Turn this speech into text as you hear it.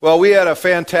Well, we had a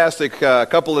fantastic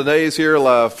couple of days here,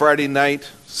 Friday night,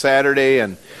 Saturday,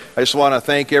 and I just want to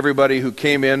thank everybody who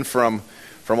came in from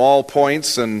all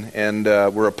points and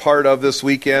were a part of this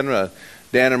weekend.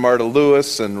 Dan and Marta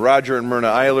Lewis and Roger and Myrna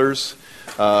Eilers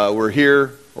were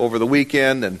here over the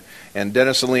weekend, and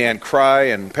Dennis and Leanne Cry,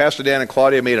 and Pastor Dan and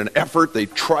Claudia made an effort. They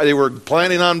were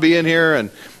planning on being here,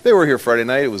 and they were here Friday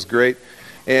night. It was great.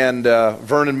 And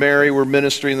Vern and Mary were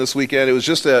ministering this weekend.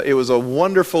 It was a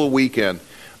wonderful weekend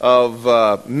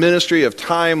of ministry, of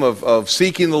time, of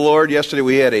seeking the Lord. Yesterday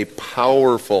we had a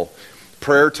powerful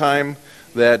prayer time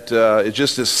that it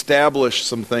just established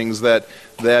some things that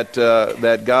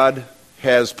God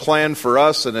has planned for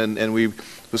us, and we were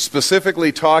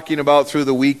specifically talking about through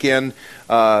the weekend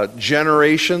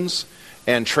generations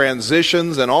and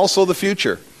transitions and also the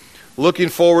future. Looking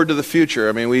forward to the future.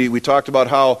 I mean, we talked about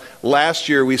how last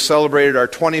year we celebrated our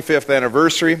 25th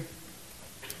anniversary.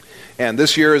 And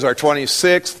this year is our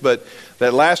 26th, but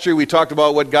that last year we talked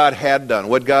about what God had done,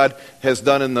 what God has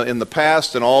done in the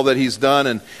past and all that He's done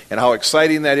and how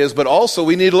exciting that is. But also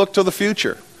we need to look to the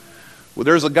future.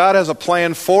 Well, God has a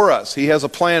plan for us. He has a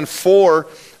plan for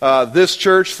this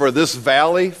church, for this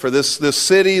valley, for this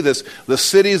city, the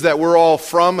cities that we're all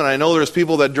from. And I know there's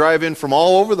people that drive in from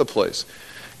all over the place.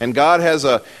 And God has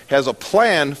a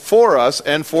plan for us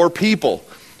and for people,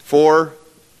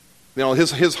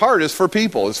 His heart is for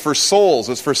people, it's for souls,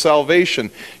 it's for salvation,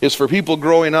 it's for people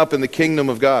growing up in the kingdom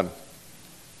of God.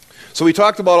 So we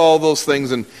talked about all those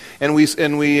things, and we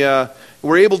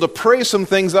were able to pray some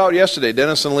things out yesterday.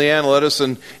 Dennis and Leanne led us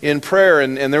in prayer,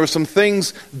 and there were some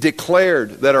things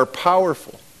declared that are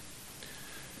powerful,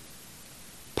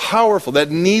 that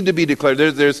need to be declared.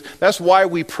 That's why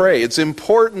we pray. It's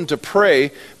important to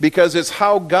pray because it's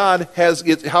how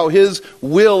how His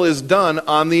will is done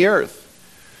on the earth.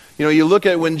 You know, you look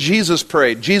at when Jesus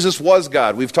prayed. Jesus was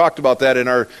God. We've talked about that in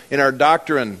our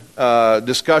doctrine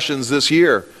discussions this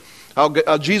year.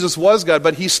 How Jesus was God,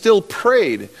 but He still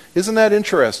prayed. Isn't that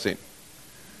interesting?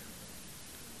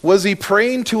 Was He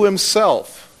praying to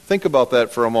Himself? Think about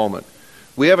that for a moment.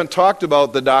 We haven't talked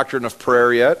about the doctrine of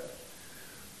prayer yet,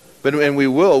 and we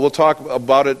will. We'll talk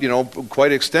about it,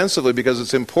 quite extensively because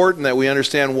it's important that we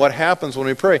understand what happens when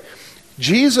we pray.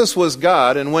 Jesus was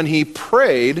God, and when He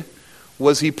prayed,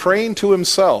 was He praying to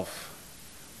Himself?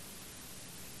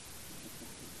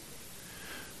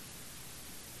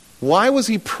 Why was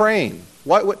He praying?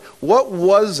 What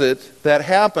was it that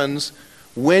happens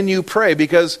when you pray?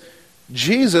 Because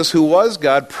Jesus, who was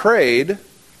God, prayed.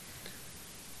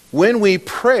 When we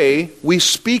pray, we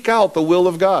speak out the will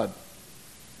of God.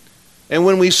 And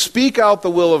when we speak out the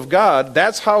will of God,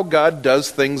 that's how God does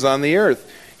things on the earth.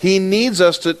 He needs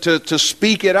us to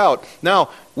speak it out. Now,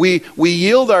 we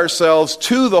yield ourselves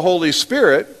to the Holy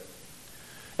Spirit,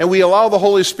 and we allow the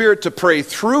Holy Spirit to pray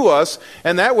through us,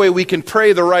 and that way we can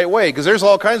pray the right way. Because there's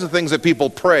all kinds of things that people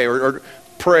pray, or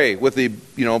pray with the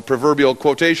proverbial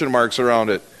quotation marks around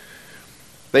it.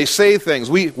 They say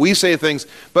things. We say things,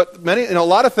 but a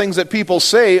lot of things that people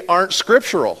say aren't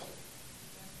scriptural.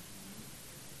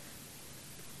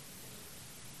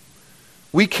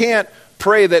 We can't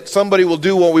pray that somebody will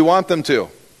do what we want them to.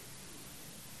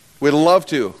 We'd love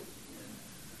to.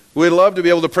 We'd love to be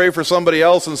able to pray for somebody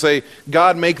else and say,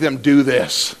 God, make them do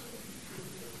this.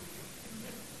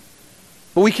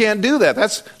 But we can't do that.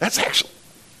 That's actually,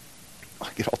 I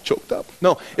get all choked up.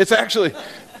 No, it's actually,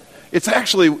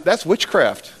 that's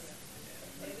witchcraft.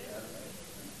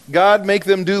 God, make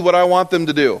them do what I want them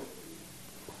to do.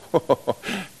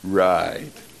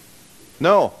 Right.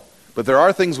 No, but there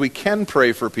are things we can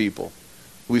pray for people.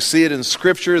 We see it in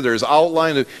Scripture. There's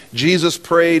outline. Jesus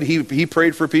prayed. He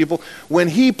prayed for people. When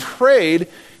He prayed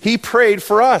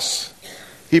for us.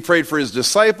 He prayed for His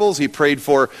disciples. He prayed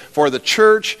for the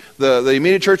church, the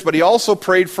immediate church, but He also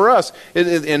prayed for us.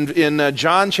 In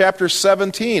John chapter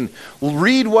 17,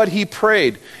 read what He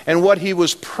prayed. And what He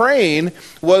was praying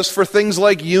was for things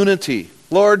like unity.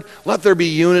 Lord, let there be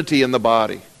unity in the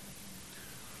body.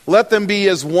 Let them be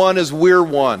as one as we're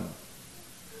one.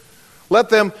 Let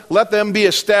them be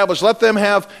established. Let them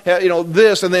have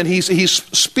this, and then he's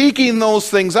speaking those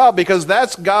things out because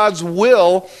that's God's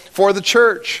will for the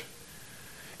church.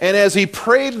 And as He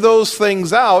prayed those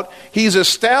things out, He's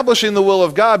establishing the will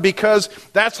of God because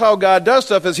that's how God does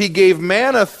stuff. As He gave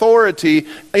man authority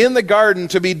in the garden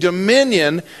to be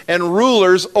dominion and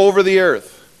rulers over the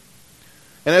earth.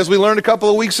 And as we learned a couple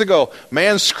of weeks ago,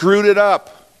 man screwed it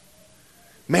up.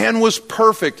 Man was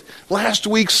perfect. Last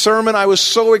week's sermon I was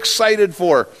so excited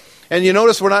for. And you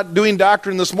notice we're not doing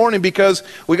doctrine this morning because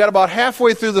we got about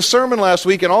halfway through the sermon last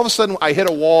week and all of a sudden I hit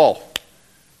a wall.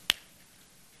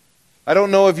 I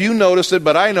don't know if you noticed it,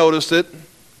 but I noticed it.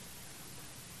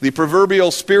 the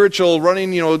proverbial spiritual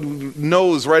running,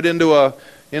 nose right into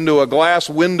a glass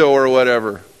window or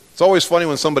whatever. It's always funny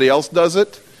when somebody else does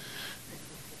it.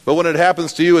 But when it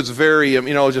happens to you, it's very,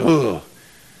 just, ugh.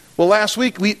 Well, last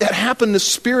week, that happened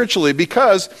spiritually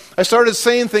because I started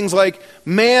saying things like,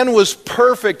 man was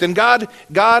perfect, and God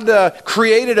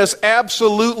created us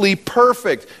absolutely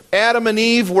perfect. Adam and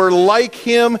Eve were like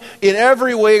him in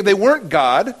every way. They weren't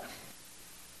God.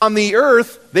 On the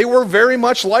earth, they were very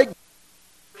much like God.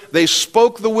 They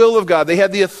spoke the will of God. They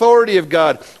had the authority of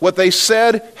God. What they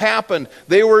said happened.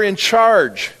 They were in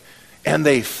charge, and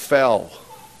they fell.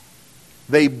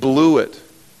 They blew it.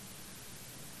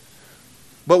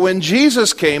 But when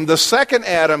Jesus came, the second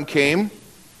Adam came,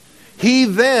 he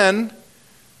then,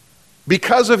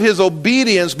 because of his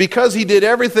obedience, because he did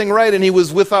everything right and he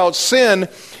was without sin,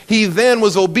 he then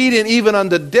was obedient even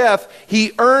unto death.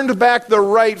 He earned back the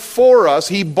right for us.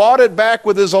 He bought it back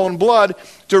with his own blood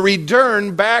to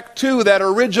return back to that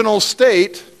original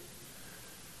state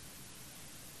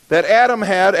that Adam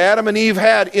and Eve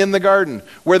had in the garden,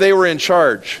 where they were in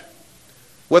charge.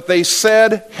 What they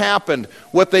said happened.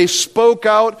 What they spoke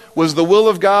out was the will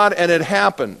of God, and it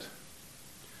happened.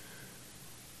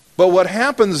 But what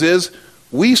happens is,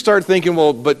 we start thinking,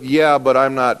 but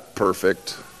I'm not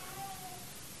perfect.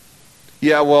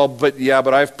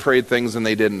 But I've prayed things and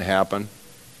they didn't happen.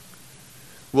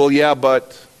 Well,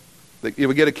 but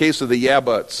we get a case of the yeah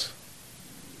buts.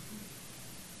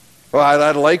 Well,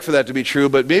 I'd like for that to be true,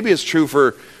 but maybe it's true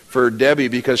for Debbie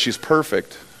because she's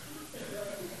perfect.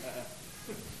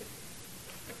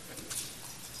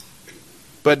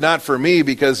 But not for me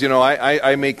because,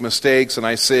 I make mistakes and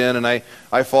I sin and I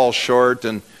fall short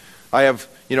and I've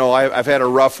had a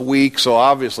rough week, so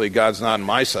obviously God's not on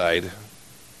my side.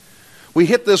 We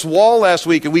hit this wall last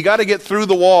week and we got to get through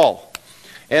the wall.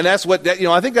 And I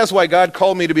think that's why God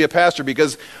called me to be a pastor,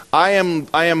 because I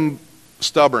am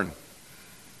stubborn.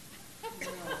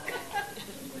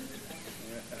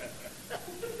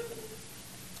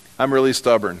 I'm really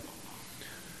stubborn.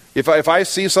 If I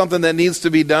see something that needs to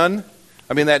be done,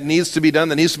 that needs to be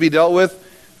dealt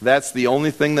with, that's the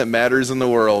only thing that matters in the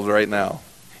world right now.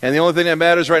 And the only thing that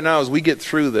matters right now is we get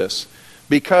through this.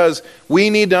 Because we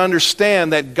need to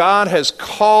understand that God has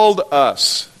called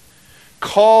us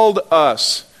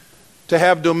to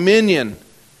have dominion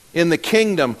in the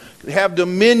kingdom, have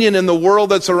dominion in the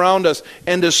world that's around us,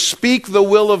 and to speak the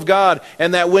will of God.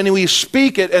 And that when we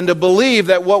speak it, and to believe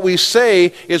that what we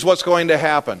say is what's going to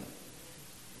happen.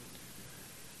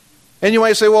 And you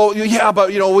might say, well, yeah, but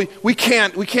we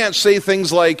can't say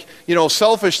things like,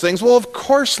 selfish things. Well, of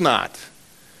course not.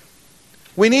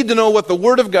 We need to know what the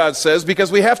Word of God says,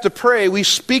 because we have to pray. We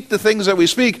speak the things that we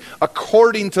speak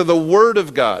according to the Word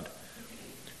of God.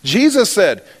 Jesus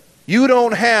said, you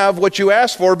don't have what you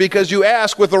ask for because you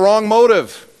ask with the wrong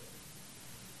motive.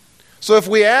 So if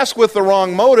we ask with the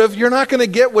wrong motive, you're not going to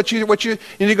get what you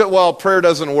go, well, prayer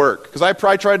doesn't work. Because I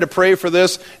tried to pray for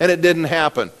this and it didn't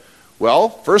happen. Well,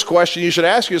 first question you should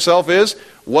ask yourself is,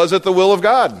 was it the will of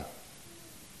God?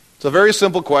 It's a very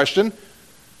simple question.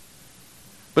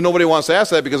 But nobody wants to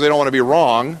ask that because they don't want to be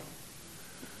wrong.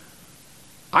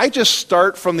 I just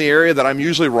start from the area that I'm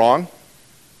usually wrong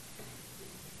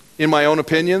in my own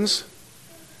opinions.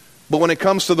 But when it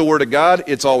comes to the Word of God,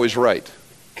 it's always right.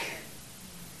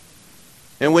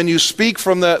 And when you speak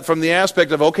from the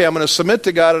aspect of, okay, I'm going to submit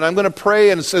to God and I'm going to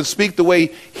pray and speak the way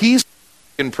He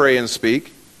can pray and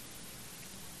speak,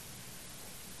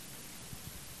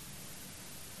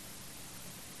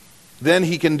 then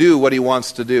He can do what He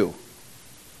wants to do.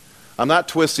 I'm not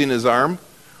twisting His arm.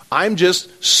 I'm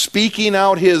just speaking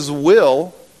out His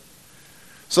will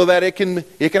so that it can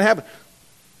happen.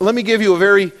 Let me give you a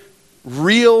very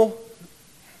real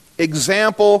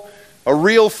example, a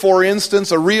real for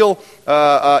instance, a real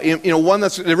one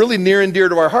that's really near and dear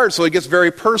to our heart, so it gets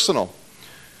very personal.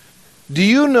 Do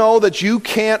you know that you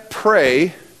can't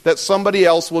pray that somebody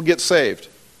else will get saved?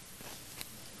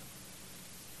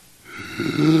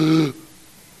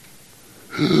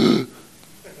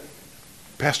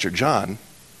 Pastor John,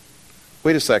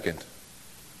 wait a second.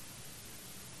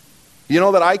 You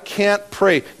know that I can't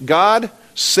pray, God,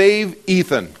 save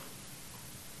Ethan.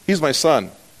 He's my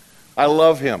son. I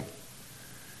love him.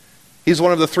 He's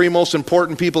one of the 3 most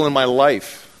important people in my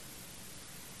life.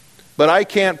 But I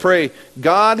can't pray,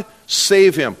 God,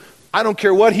 save him. I don't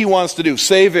care what he wants to do,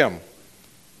 save him.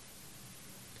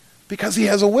 Because he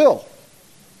has a will.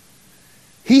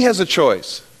 He has a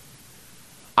choice.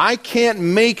 I can't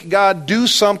make God do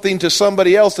something to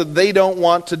somebody else that they don't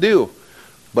want to do.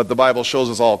 But the Bible shows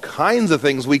us all kinds of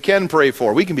things we can pray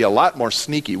for. We can be a lot more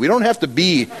sneaky. We don't have to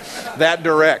be that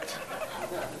direct.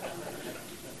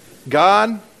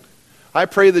 God, I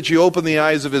pray that you open the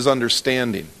eyes of his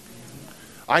understanding.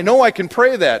 I know I can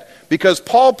pray that because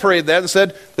Paul prayed that and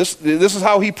said, this is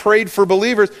how he prayed for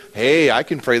believers. Hey, I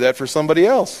can pray that for somebody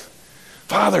else.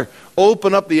 Father,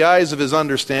 open up the eyes of his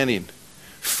understanding.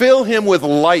 Fill him with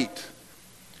light.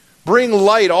 Bring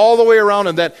light all the way around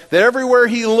him, that everywhere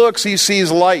he looks, he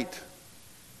sees light.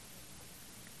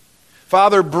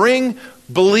 Father, bring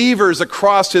believers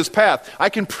across his path. I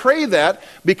can pray that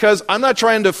because I'm not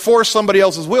trying to force somebody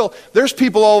else's will. There's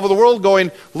people all over the world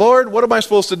going, Lord, what am I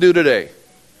supposed to do today?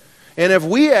 And if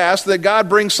we ask that God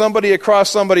brings somebody across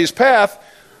somebody's path,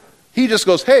 he just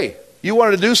goes, hey, you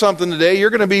wanted to do something today. You're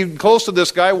going to be close to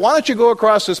this guy. Why don't you go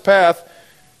across his path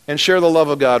and share the love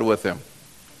of God with him?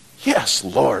 Yes,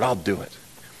 Lord, I'll do it.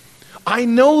 I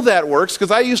know that works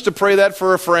because I used to pray that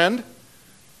for a friend.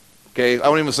 Okay, I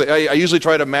won't even say, I usually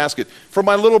try to mask it. For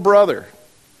my little brother.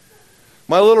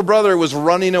 My little brother was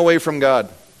running away from God.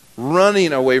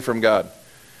 Running away from God.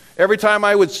 Every time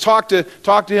I would talk to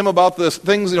him about the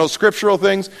things, scriptural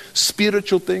things,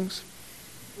 spiritual things,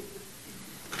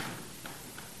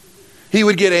 he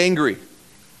would get angry.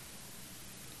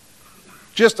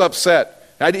 Just upset.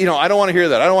 I don't want to hear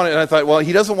that. And I thought, well,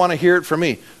 he doesn't want to hear it from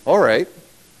me. All right.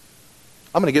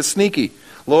 I'm going to get sneaky.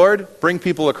 Lord, bring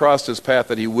people across his path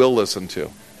that he will listen to.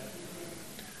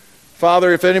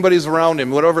 Father, if anybody's around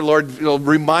him, whatever, Lord,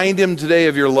 remind him today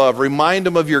of your love. Remind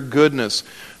him of your goodness.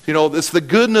 It's the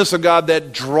goodness of God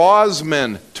that draws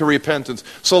men to repentance.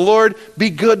 So, Lord, be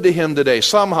good to him today,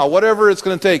 somehow, whatever it's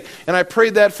going to take. And I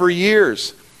prayed that for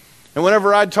years. And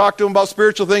whenever I'd talk to him about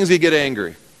spiritual things, he'd get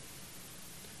angry.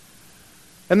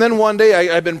 And then one day,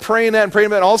 I've been praying that,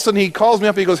 and all of a sudden he calls me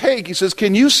up and he goes, hey, he says,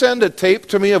 can you send a tape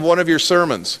to me of one of your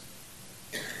sermons?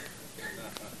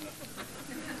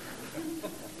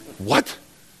 What?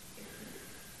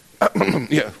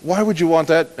 Yeah, why would you want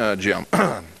that, Jim?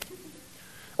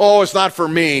 Oh, it's not for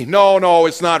me. No,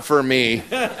 it's not for me.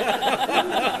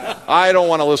 I don't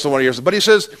want to listen to one of yours. But he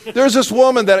says, there's this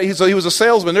woman that, he was a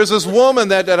salesman. There's this woman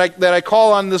that I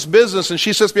call on this business, and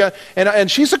she sits behind, and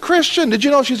she's a Christian. Did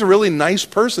you know she's a really nice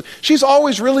person? She's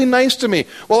always really nice to me.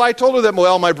 Well, I told her that,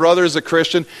 well, my brother is a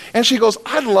Christian, and she goes,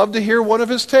 I'd love to hear one of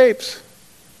his tapes.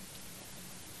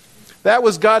 That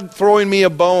was God throwing me a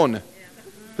bone,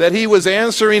 that he was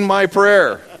answering my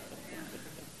prayer.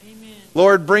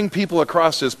 Lord, bring people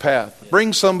across his path.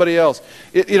 Bring somebody else.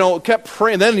 Kept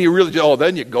praying. Then you really,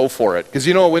 then you go for it. Because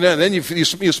then you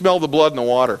smell the blood in the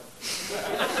water.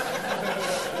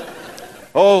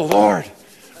 Oh, Lord,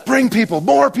 bring people,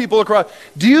 more people across.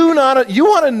 You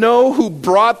want to know who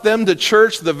brought them to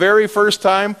church the very first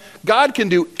time? God can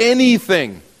do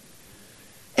anything.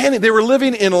 And they were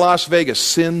living in Las Vegas,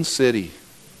 Sin City.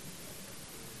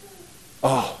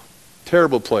 Oh,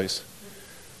 terrible place.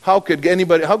 How could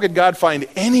God find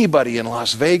anybody in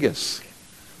Las Vegas?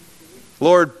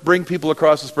 Lord, bring people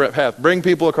across this path. Bring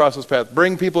people across this path.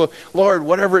 Bring people, Lord,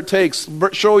 whatever it takes.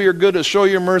 Show your goodness. Show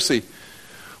your mercy.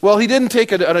 Well, he didn't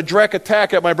take a direct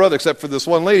attack at my brother, except for this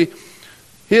one lady.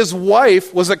 His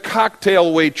wife was a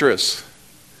cocktail waitress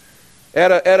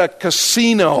at a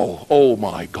casino. Oh,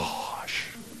 my gosh.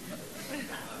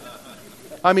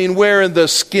 I mean, wearing the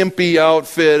skimpy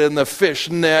outfit and the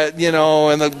fishnet, and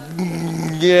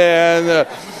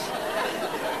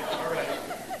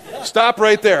Stop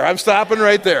right there. I'm stopping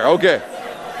right there. Okay.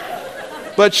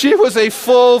 But she was a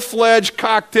full-fledged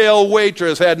cocktail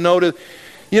waitress, had noticed.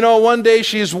 One day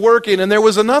she's working, and there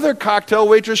was another cocktail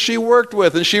waitress she worked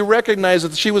with, and she recognized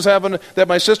that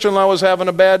my sister-in-law was having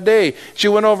a bad day. She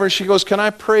went over and she goes, can I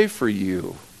pray for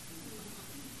you?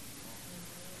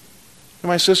 And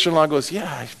my sister-in-law goes,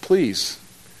 yeah, please.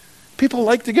 People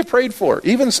like to get prayed for.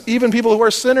 Even people who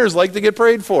are sinners like to get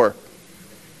prayed for.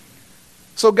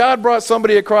 So God brought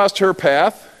somebody across her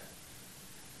path.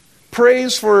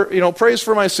 Prays for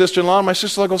my sister-in-law. And my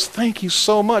sister-in-law goes, thank you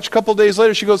so much. A couple days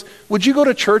later, she goes, would you go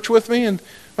to church with me? And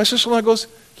my sister-in-law goes,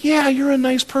 yeah, you're a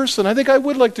nice person. I think I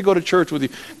would like to go to church with you.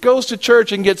 Goes to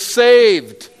church and gets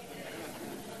saved.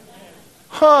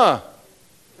 Huh.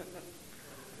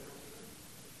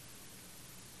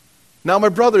 Now my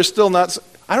brother's still not,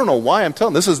 I don't know why I'm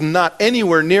telling, this is not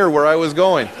anywhere near where I was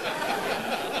going.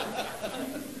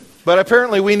 But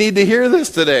apparently we need to hear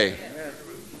this today.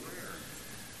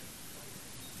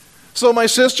 So my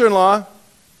sister-in-law,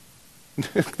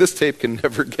 this tape can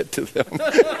never get to them.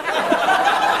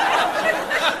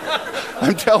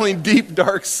 I'm telling deep,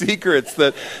 dark secrets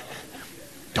that,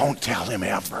 don't tell him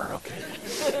ever, okay?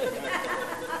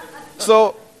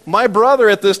 So my brother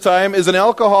at this time is an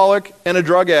alcoholic and a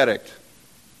drug addict.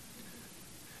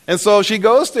 And so she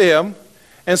goes to him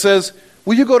and says,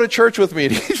 will you go to church with me?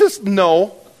 And he says,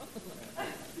 no.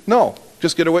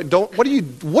 Just get away. Don't. What do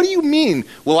you mean?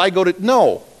 Will I go to?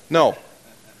 No.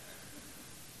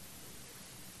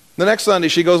 The next Sunday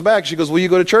she goes back. She goes, will you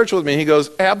go to church with me? He goes,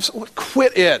 absolutely.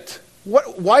 Quit it.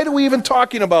 Why are we even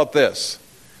talking about this?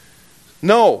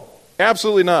 No,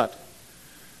 absolutely not.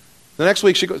 The next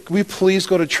week she goes, can we please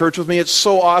go to church with me? It's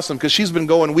so awesome, because she's been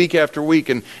going week after week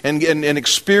and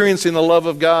experiencing the love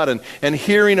of God and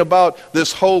hearing about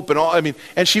this hope and all.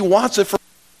 And she wants it for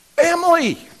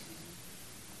family.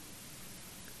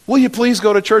 Will you please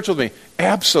go to church with me?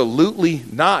 Absolutely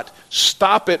not.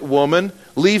 Stop it, woman.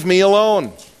 Leave me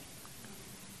alone.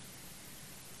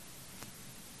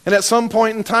 And at some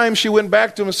point in time, she went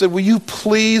back to him and said, will you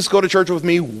please go to church with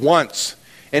me once?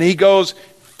 And he goes,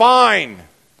 fine.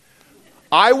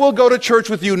 I will go to church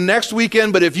with you next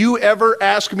weekend, but if you ever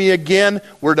ask me again,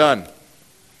 we're done.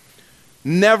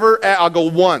 I'll go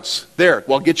once. There,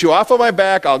 well, I'll get you off of my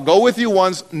back. I'll go with you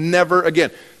once, never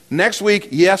again. Next week,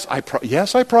 yes, I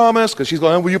promise. Because she's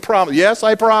going, will you promise? Yes,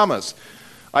 I promise.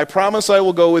 I promise I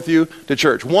will go with you to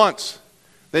church once.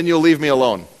 Then you'll leave me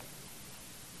alone.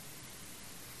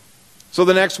 So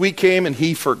the next week came and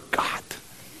he forgot.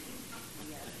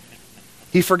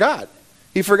 He forgot.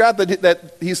 He forgot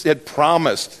that he had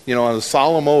promised, on a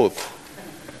solemn oath,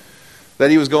 that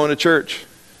he was going to church.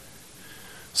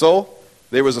 So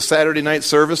there was a Saturday night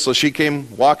service, so she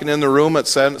came walking in the room at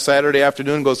Saturday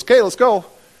afternoon and goes, okay, let's go.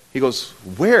 He goes,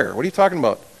 where? What are you talking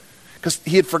about? Because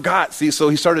he had forgot. See, so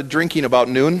he started drinking about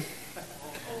noon.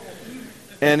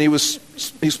 And he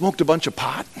smoked a bunch of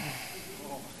pot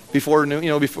before noon,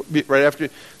 right after.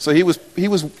 So he was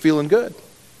feeling good.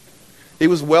 He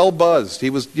was well buzzed. He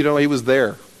was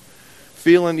there.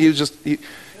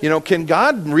 Can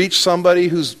God reach somebody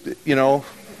who's,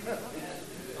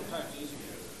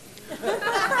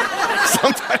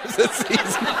 sometimes it's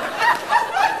easy.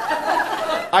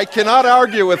 I cannot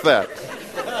argue with that.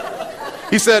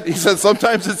 He said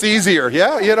sometimes it's easier.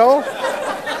 Yeah,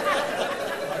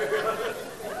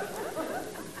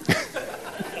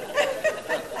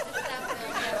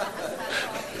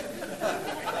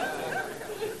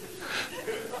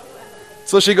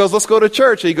 So she goes, let's go to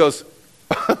church. He goes,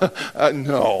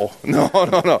 no.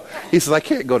 He says, I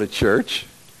can't go to church.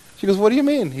 She goes, what do you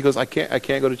mean? He goes, I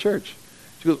can't go to church.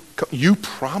 She goes, you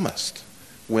promised,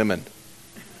 women.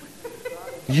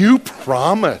 You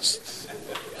promised.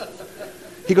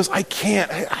 He goes, I can't.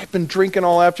 I've been drinking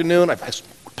all afternoon. I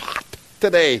smoked pot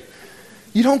today.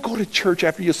 You don't go to church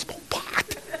after you smoke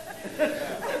pot.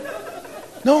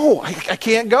 No, I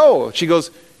can't go. She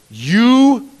goes,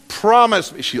 you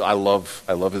promised me. I love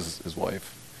his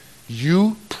wife.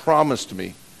 You promised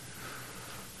me.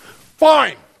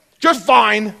 Fine. Just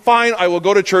fine. Fine, I will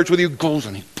go to church with you. Goes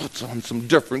and he puts on some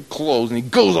different clothes and he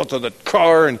goes out to the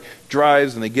car and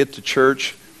drives and they get to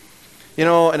church.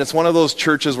 And it's one of those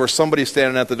churches where somebody's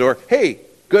standing at the door. Hey,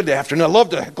 good afternoon.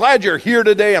 Glad you're here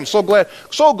today. I'm so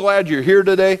glad you're here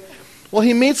today. Well,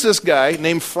 he meets this guy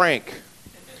named Frank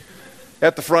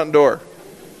at the front door.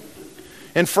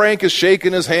 And Frank is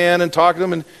shaking his hand and talking to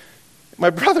him. And my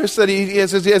brother said,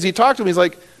 as he talked to him, he's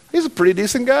like, he's a pretty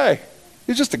decent guy.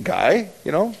 He's just a guy,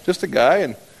 just a guy,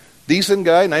 and decent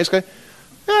guy, nice guy.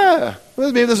 Yeah,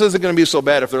 well, maybe this isn't going to be so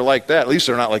bad if they're like that. At least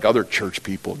they're not like other church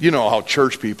people. You know how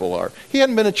church people are. He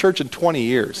hadn't been to church in 20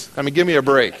 years. Give me a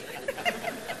break.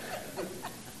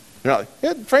 Yeah,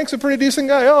 Frank's a pretty decent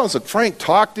guy. Oh, so Frank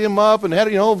talked him up and had,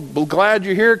 glad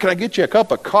you're here. Can I get you a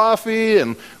cup of coffee?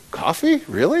 And coffee?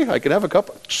 Really? I can have a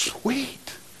cup? Sweet.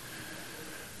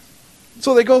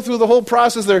 So they go through the whole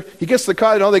process there. He gets the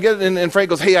car, they get it, and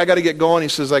Frank goes, hey, I got to get going. He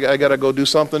says, I got to go do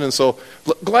something. And so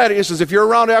glad, he says, if you're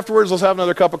around afterwards, let's have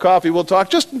another cup of coffee. We'll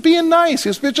talk. Just being nice.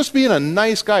 He's just being a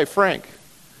nice guy, Frank.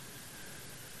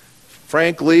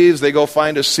 Frank leaves. They go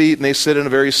find a seat, and they sit in a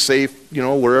very safe,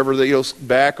 wherever they go,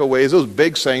 back a ways. It was a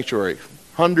big sanctuary.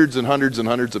 Hundreds and hundreds and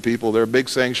hundreds of people there. Big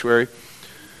sanctuary.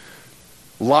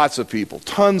 Lots of people.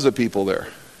 Tons of people there.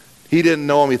 He didn't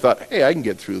know him. He thought, hey, I can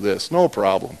get through this. No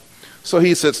problem. So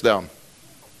he sits down.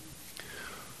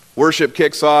 Worship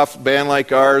kicks off, band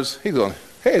like ours. He's going,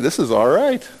 hey, this is all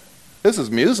right. This is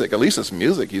music. At least it's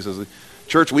music. He says, the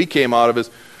church we came out of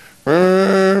is,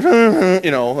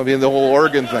 the whole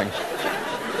organ thing.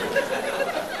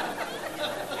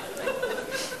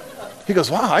 He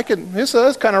goes, wow, this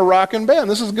is kind of rockin'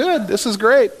 band. This is good. This is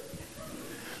great.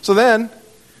 So then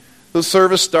the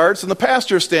service starts and the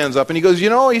pastor stands up and he goes,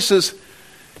 he says,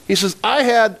 I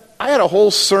had a whole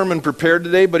sermon prepared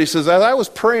today, but he says, as I was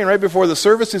praying right before the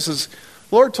service, he says,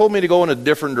 Lord told me to go in a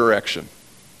different direction.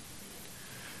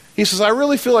 He says, I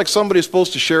really feel like somebody's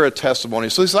supposed to share a testimony.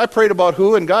 So he says, I prayed about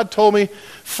who? And God told me,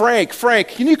 Frank,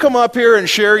 can you come up here and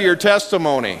share your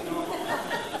testimony?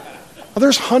 Well,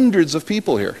 there's hundreds of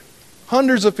people here.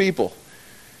 Hundreds of people.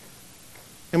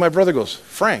 And my brother goes,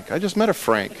 Frank, I just met a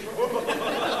Frank.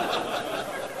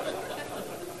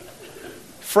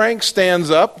 Frank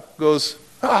stands up, goes,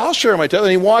 I'll share my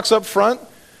testimony. And he walks up front,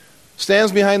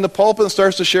 stands behind the pulpit and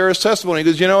starts to share his testimony. He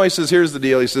goes, he says, here's the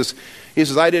deal. He says,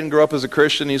 I didn't grow up as a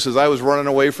Christian. He says, I was running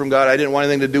away from God. I didn't want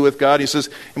anything to do with God. He says,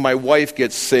 and my wife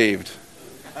gets saved.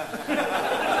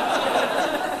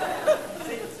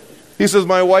 He says,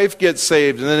 my wife gets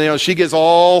saved. And then, she gets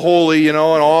all holy, and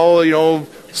all,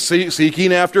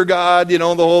 seeking after God, the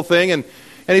whole thing. And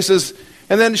he says,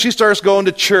 and then she starts going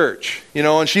to church,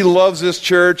 and she loves this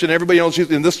church, and everybody,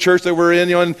 she's in this church that we're in,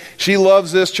 and she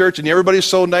loves this church, and everybody's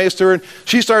so nice to her. And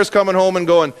she starts coming home and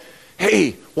going,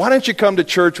 hey, why don't you come to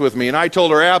church with me? And I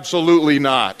told her, absolutely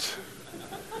not.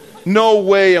 No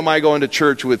way am I going to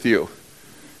church with you.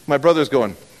 My brother's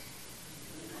going.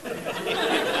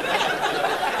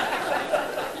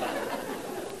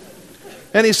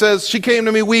 And he says, she came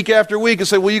to me week after week and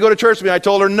said, will you go to church with me? I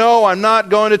told her, no, I'm not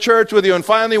going to church with you. And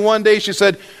finally one day she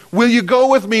said, will you go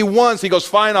with me once? He goes,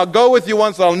 fine, I'll go with you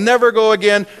once. I'll never go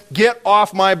again. Get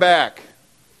off my back.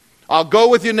 I'll go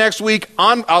with you next week.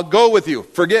 I'll go with you.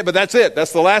 Forget, but that's it.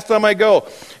 That's the last time I go.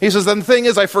 He says, and the thing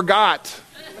is, I forgot.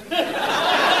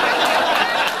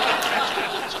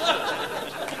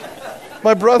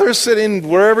 My brother's sitting,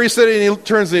 wherever he's sitting, he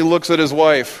turns and he looks at his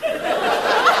wife.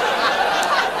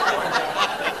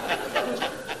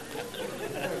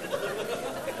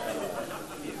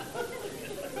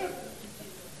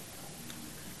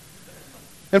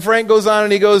 And Frank goes on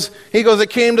and he goes, it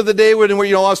came to the day when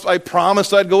I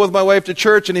promised I'd go with my wife to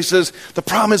church. And he says, the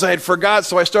problem is I had forgot,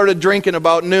 so I started drinking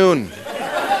about noon.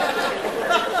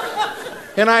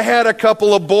 And I had a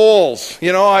couple of bowls.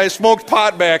 I smoked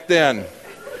pot back then.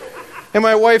 And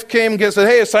my wife came and said,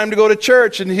 hey, it's time to go to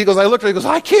church. And he goes, I looked at him, he goes,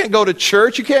 I can't go to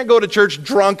church. You can't go to church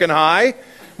drunk and high.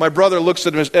 My brother looks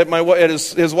at him, at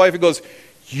his wife and goes,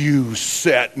 you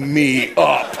set me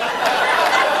up.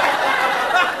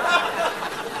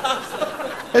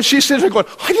 And she's sitting there going,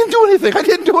 I didn't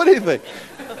do anything.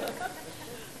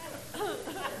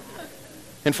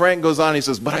 And Frank goes on, he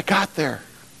says, but I got there.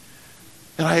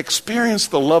 And I experienced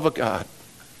the love of God.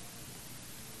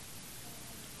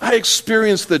 I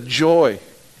experienced the joy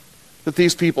that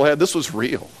these people had. This was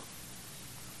real.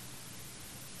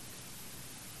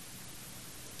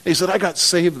 He said, I got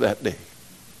saved that day.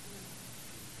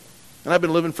 And I've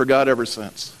been living for God ever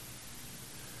since.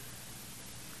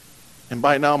 And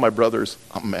by now, my brother's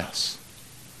a mess.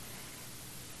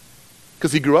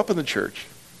 Because he grew up in the church.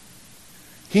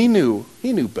 He knew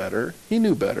better. He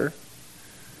knew better.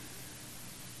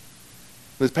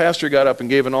 The pastor got up and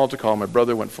gave an altar call. My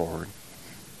brother went forward.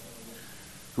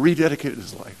 Rededicated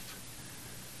his life.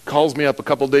 Calls me up a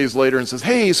couple days later and says,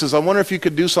 hey, he says, I wonder if you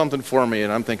could do something for me.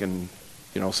 And I'm thinking,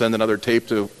 send another tape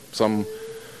to some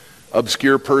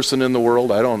obscure person in the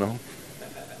world. I don't know.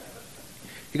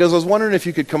 He goes, I was wondering if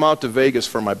you could come out to Vegas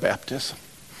for my baptism.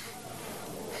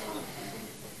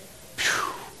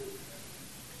 Whew.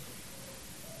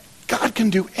 God can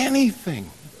do anything.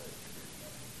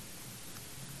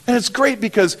 And it's great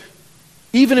because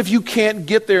even if you can't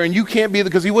get there and you can't be there,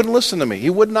 because he wouldn't listen to me. He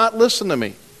would not listen to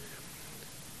me.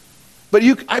 But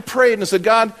I prayed and said,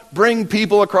 God, bring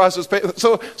people across this page.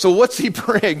 So what's he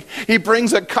bring? He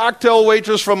brings a cocktail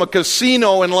waitress from a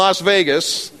casino in Las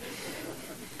Vegas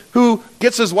who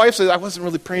gets his wife, says, I wasn't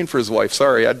really praying for his wife.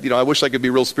 Sorry. I wish I could be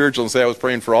real spiritual and say I was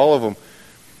praying for all of them.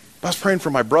 But I was praying for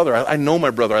my brother. I know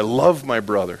my brother. I love my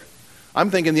brother.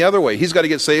 I'm thinking the other way. He's got to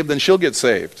get saved, then she'll get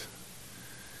saved.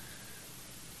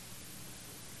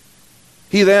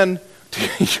 He then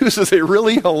uses a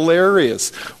really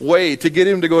hilarious way to get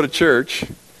him to go to church.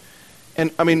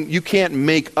 And, you can't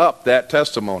make up that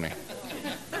testimony.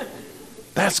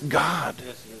 That's God.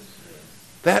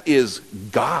 That is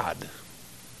God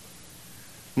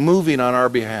moving on our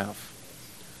behalf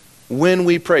when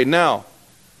we pray. Now,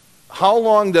 how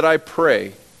long did I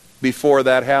pray before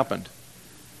that happened?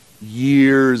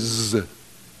 Years.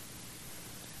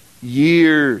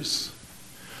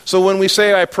 So when we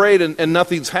say I prayed and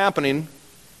nothing's happening,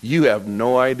 you have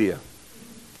no idea.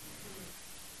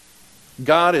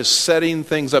 God is setting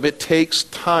things up. It takes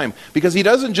time because he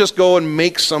doesn't just go and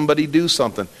make somebody do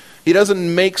something. He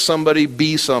doesn't make somebody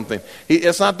be something.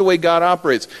 It's not the way God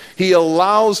operates. He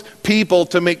allows people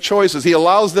to make choices. He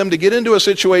allows them to get into a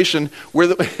situation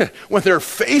where when they're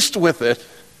faced with it,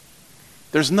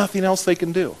 there's nothing else they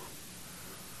can do.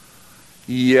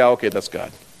 Yeah, okay, that's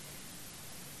God.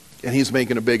 And he's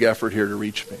making a big effort here to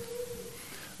reach me.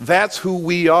 That's who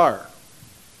we are.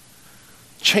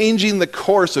 Changing the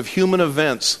course of human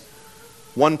events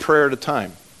one prayer at a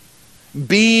time.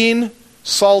 Being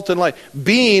salt and light.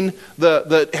 Being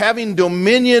the having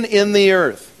dominion in the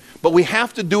earth. But we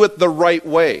have to do it the right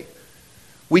way.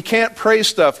 We can't pray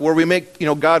stuff where we make,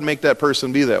 God, make that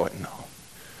person be that way. No.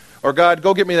 Or God,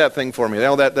 go get me that thing for me.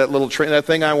 That little train, that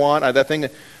thing I want, that thing.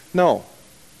 No.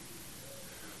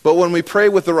 But when we pray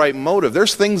with the right motive,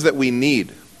 there's things that we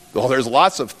need. Well, there's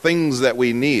lots of things that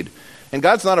we need. And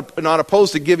God's not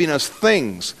opposed to giving us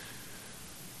things.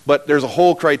 But there's a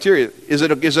whole criteria. Is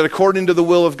it according to the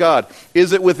will of God?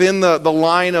 Is it within the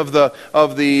line of the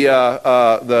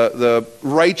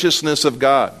righteousness of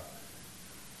God?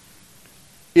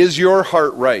 Is your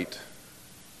heart right?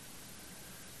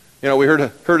 We heard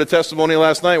a testimony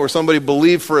last night where somebody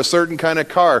believed for a certain kind of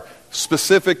car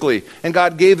specifically, and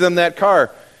God gave them that car,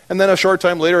 and then a short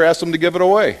time later asked them to give it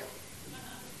away.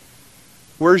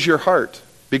 Where's your heart?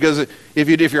 Because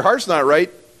if your heart's not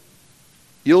right,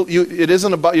 it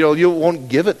isn't about, you won't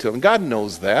give it to him. God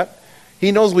knows that.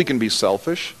 He knows we can be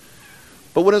selfish.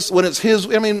 But when it's his,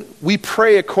 we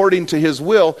pray according to his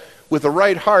will with the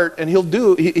right heart, and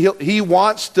he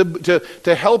wants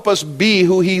to help us be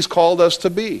who he's called us to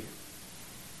be.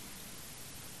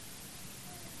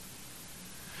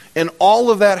 And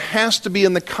all of that has to be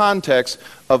in the context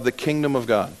of the kingdom of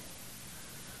God.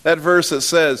 That verse that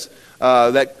says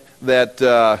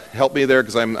help me there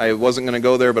because I wasn't going to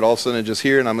go there, but all of a sudden it's just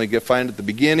here, and I'm going to find it at the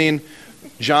beginning.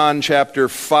 John chapter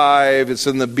 5, it's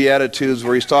in the Beatitudes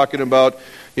where he's talking about,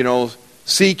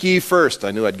 seek ye first.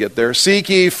 I knew I'd get there. Seek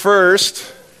ye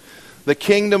first the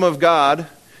kingdom of God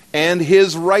and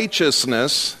his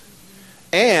righteousness,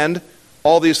 and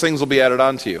all these things will be added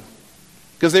on to you.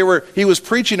 Because he was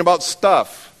preaching about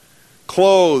stuff,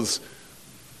 clothes,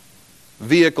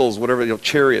 vehicles, whatever,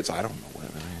 chariots, I don't know.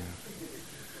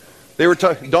 They were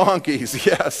donkeys,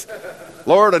 yes.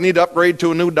 Lord, I need to upgrade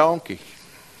to a new donkey.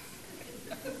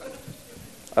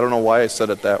 I don't know why I said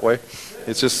it that way.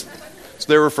 It's just,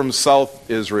 they were from South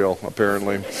Israel,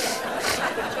 apparently.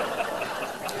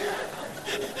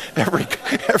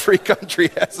 Every country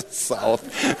has a South.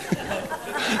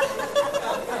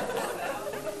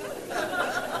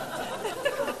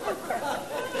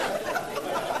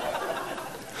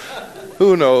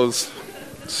 Who knows?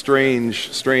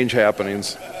 Strange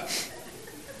happenings.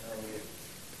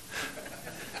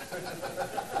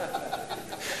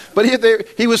 But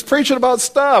he was preaching about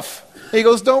stuff. He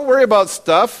goes, don't worry about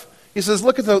stuff. He says,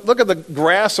 look at the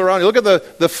grass around you. Look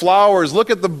at the flowers. Look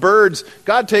at the birds.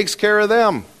 God takes care of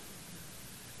them.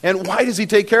 And why does he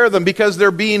take care of them? Because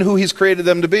they're being who he's created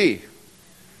them to be.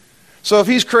 So if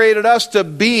he's created us to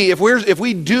be, if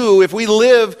we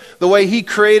live the way he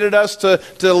created us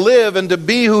to live and to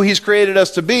be who he's created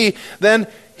us to be, then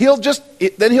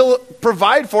he'll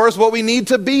provide for us what we need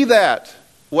to be that,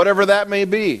 whatever that may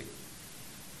be.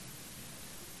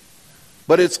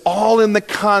 But it's all in the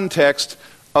context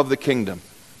of the kingdom.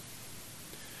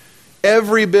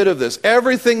 Every bit of this,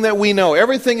 everything that we know,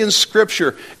 everything in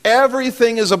Scripture,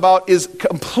 everything is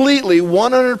completely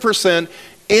 100%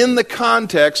 in the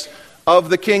context of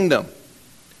the kingdom.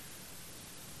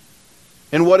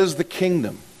 And what is the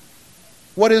kingdom?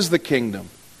 What is the kingdom?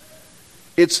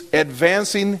 It's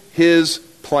advancing his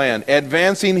plan,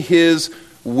 advancing his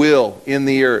will in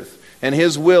the earth. And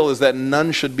his will is that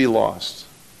none should be lost.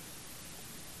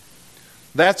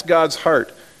 That's God's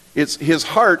heart. His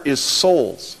heart is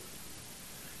souls.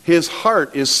 His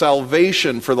heart is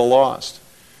salvation for the lost.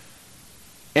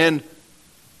 And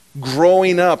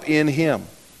growing up in him.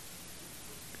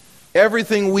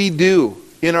 Everything we do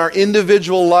in our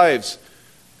individual lives.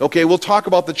 Okay, we'll talk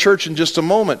about the church in just a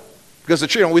moment. Because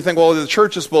we think, well, the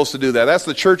church is supposed to do that. That's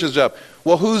the church's job.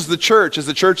 Well, who's the church? Is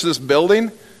the church this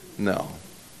building? No.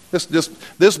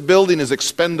 This building is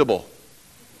expendable.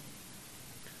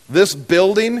 This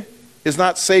building is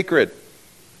not sacred.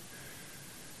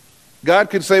 God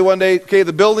could say one day, okay,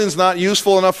 the building's not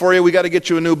useful enough for you. We got to get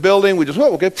you a new building. We just,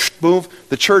 okay, move.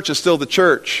 The church is still the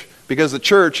church because the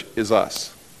church is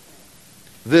us.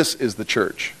 This is the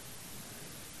church.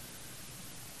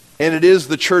 And it is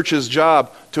the church's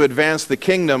job to advance the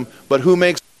kingdom, but who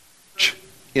makes the church?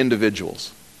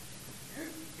 Individuals.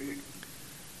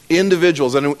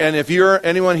 Individuals. And if you're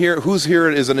anyone here, who's here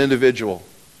is an individual?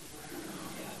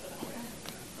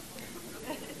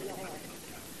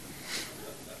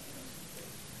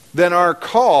 Then our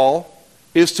call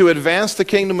is to advance the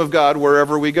kingdom of God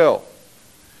wherever we go.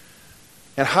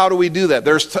 And how do we do that?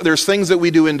 There's things that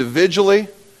we do individually.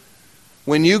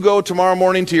 When you go tomorrow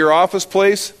morning to your office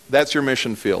place, that's your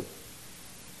mission field.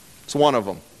 It's one of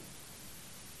them.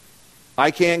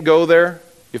 I can't go there.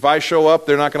 If I show up,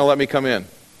 they're not going to let me come in.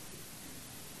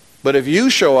 But if you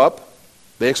show up,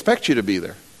 they expect you to be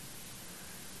there.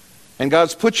 And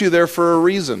God's put you there for a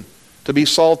reason, to be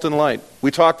salt and light. We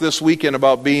talked this weekend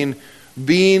about being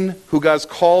who God's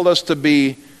called us to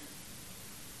be,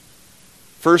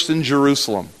 first in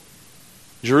Jerusalem.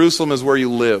 Jerusalem is where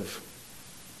you live.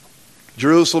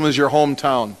 Jerusalem is your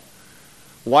hometown.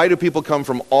 Why do people come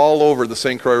from all over the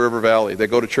St. Croix River Valley? They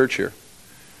go to church here.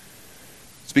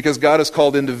 It's because God has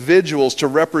called individuals to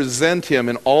represent Him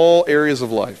in all areas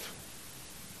of life.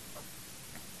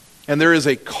 And there is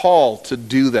a call to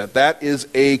do that. That is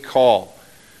a call.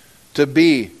 To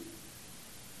be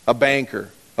a banker,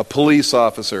 a police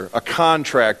officer, a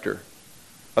contractor,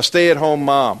 a stay-at-home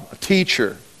mom, a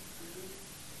teacher,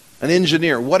 an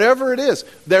engineer, whatever it is.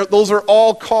 Those are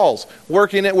all calls.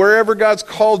 Working at wherever God's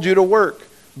called you to work.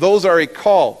 Those are a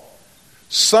call.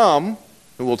 Some,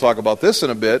 and we'll talk about this in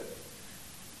a bit,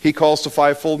 He calls to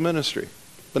fivefold ministry.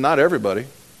 But not everybody.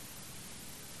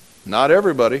 Not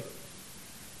everybody.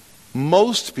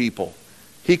 Most people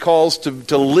He calls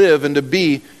to live and to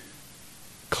be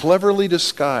cleverly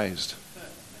disguised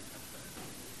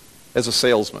as a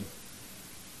salesman.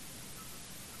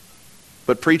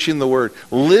 But preaching the Word,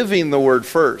 living the Word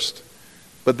first,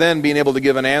 but then being able to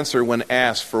give an answer when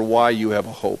asked for why you have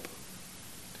a hope.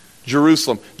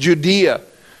 Jerusalem, Judea,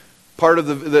 part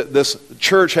of this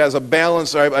church has a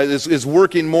balance, is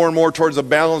working more and more towards a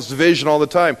balanced vision all the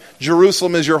time.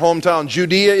 Jerusalem is your hometown.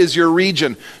 Judea is your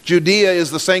region. Judea is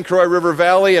the St. Croix River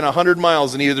Valley and 100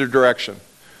 miles in either direction.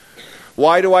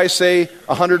 Why do I say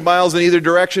 100 miles in either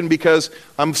direction? Because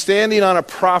I'm standing on a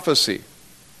prophecy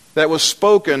that was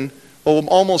spoken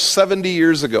almost 70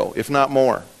 years ago, if not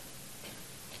more.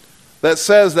 That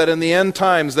says that in the end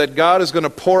times that God is going to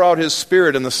pour out His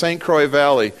Spirit in the St. Croix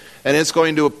Valley, and it's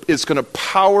going to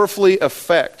powerfully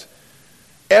affect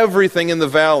everything in the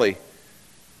valley,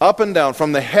 up and down,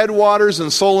 from the headwaters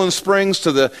in Solon Springs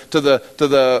to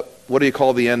the what do you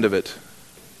call the end of it?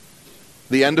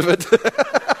 The end of it?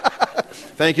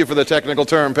 Thank you for the technical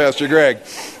term, Pastor Greg.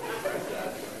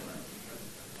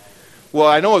 Well,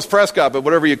 I know it's Prescott, but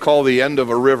whatever you call the end of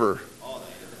a river.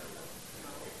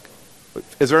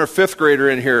 Is there a fifth grader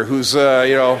in here who's,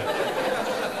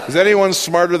 is anyone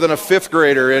smarter than a fifth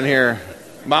grader in here?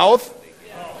 Mouth?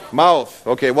 Mouth.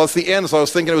 Okay, well, it's the end, so I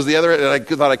was thinking it was the other, and I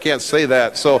thought I can't say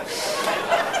that. So,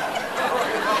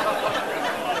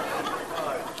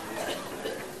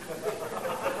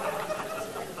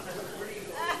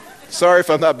 sorry if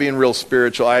I'm not being real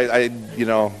spiritual.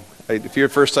 If you're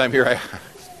first time here,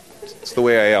 it's the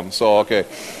way I am, so okay.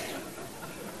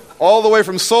 All the way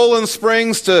from Solon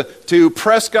Springs to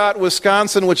Prescott,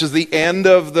 Wisconsin, which is the end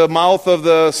of the mouth of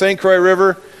the St. Croix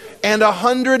River, and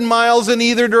 100 miles in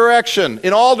either direction,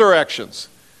 in all directions.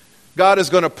 God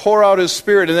is going to pour out His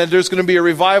Spirit, and then there's going to be a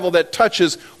revival that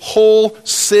touches whole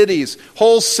cities.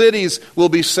 Whole cities will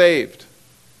be saved.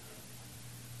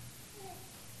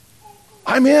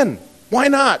 I'm in. Why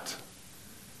not?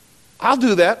 I'll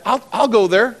do that. I'll go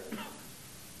there.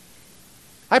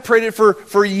 I prayed it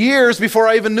for years before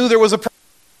I even knew there was a prophecy.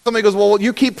 Somebody goes, well,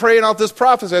 you keep praying out this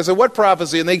prophecy. I said, what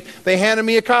prophecy? And they handed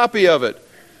me a copy of it.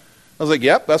 I was like,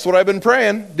 yep, that's what I've been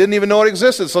praying. Didn't even know it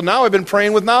existed. So now I've been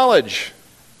praying with knowledge.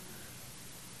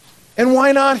 And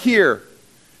why not here?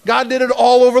 God did it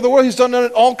all over the world. He's done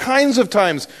it all kinds of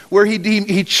times where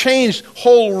He changed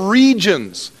whole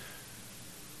regions.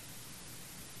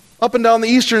 Up and down the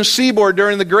eastern seaboard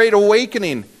during the Great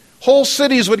Awakening, whole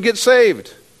cities would get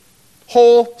saved.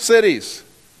 Whole cities.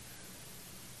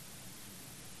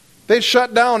 They'd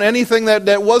shut down anything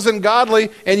that wasn't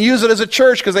godly and use it as a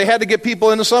church because they had to get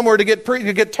people into somewhere to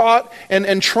get taught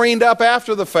and trained up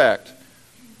after the fact.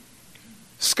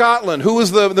 Scotland. Who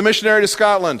was the missionary to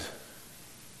Scotland?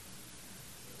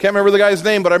 Can't remember the guy's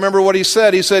name, but I remember what he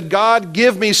said. He said, God,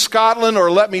 give me Scotland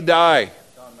or let me die.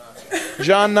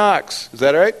 John Knox. Is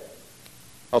that right?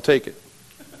 I'll take it.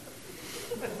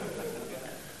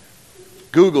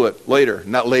 Google it later,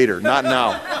 not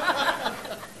now.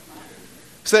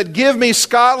 Said, give me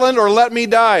Scotland or let me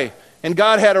die. And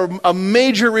God had a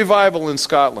major revival in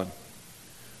Scotland.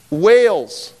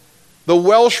 Wales, the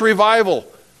Welsh revival.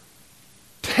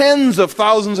 Tens of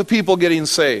thousands of people getting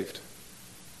saved.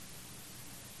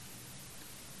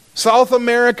 South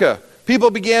America, people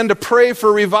began to pray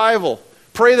for revival.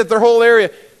 Pray that their whole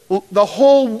area, the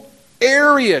whole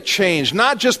area changed,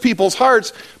 not just people's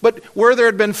hearts, but where there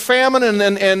had been famine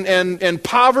and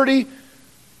poverty,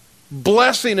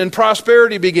 blessing and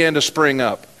prosperity began to spring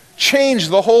up.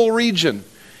 Changed the whole region.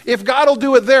 If God will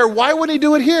do it there, why would He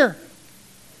do it here?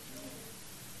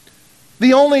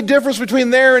 The only difference between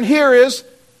there and here is,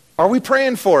 are we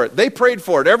praying for it? They prayed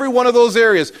for it. Every one of those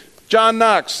areas. John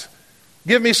Knox,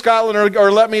 give me Scotland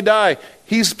or let me die.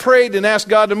 He's prayed and asked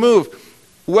God to move.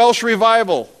 Welsh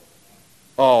Revival.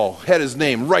 Oh, had his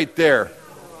name right there.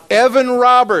 Evan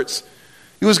Roberts.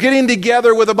 He was getting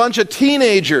together with a bunch of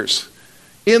teenagers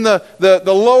in the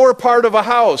lower part of a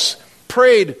house.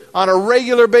 Prayed on a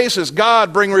regular basis.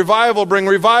 God, bring revival, bring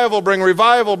revival, bring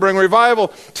revival, bring revival.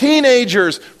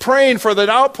 Teenagers praying for the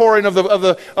outpouring of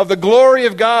the glory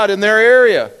of God in their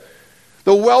area.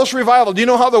 The Welsh Revival. Do you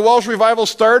know how the Welsh Revival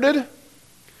started?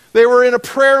 They were in a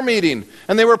prayer meeting,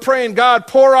 and they were praying, God,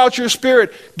 pour out your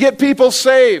Spirit. Get people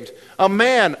saved. A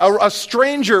man, a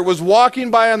stranger, was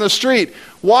walking by on the street,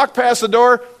 walked past the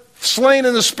door, slain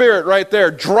in the Spirit right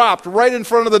there, dropped right in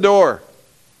front of the door.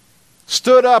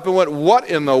 Stood up and went, what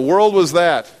in the world was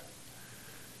that?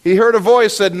 He heard a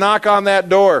voice, said, knock on that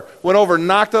door. Went over,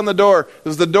 knocked on the door. It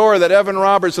was the door that Evan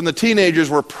Roberts and the teenagers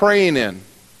were praying in.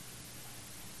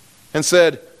 And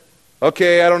said,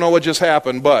 okay, I don't know what just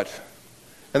happened, but...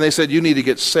 And they said, you need to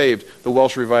get saved. The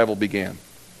Welsh Revival began.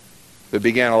 It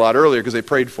began a lot earlier because they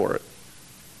prayed for it.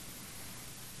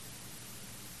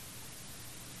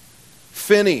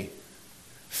 Finney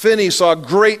saw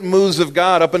great moves of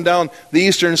God up and down the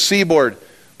eastern seaboard.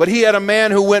 But he had a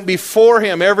man who went before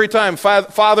him every time,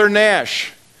 Father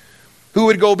Nash, who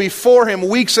would go before him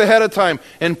weeks ahead of time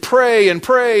and pray and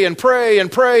pray and pray and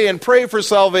pray and pray for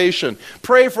salvation.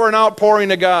 Pray for an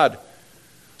outpouring of God.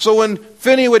 So when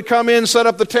Finney would come in, set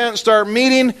up the tent, start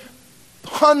meeting,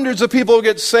 hundreds of people would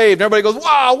get saved. Everybody goes,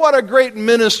 wow, what a great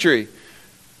ministry.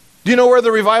 Do you know where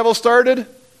the revival started?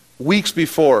 Weeks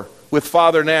before, with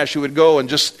Father Nash, who would go and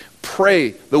just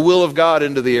pray the will of God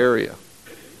into the area.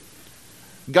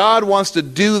 God wants to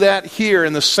do that here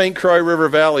in the St. Croix River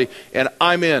Valley, and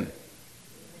I'm in.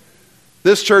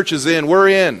 This church is in. We're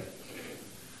in.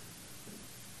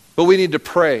 But we need to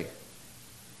pray.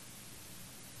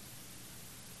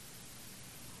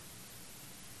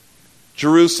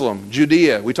 Jerusalem,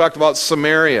 Judea. We talked about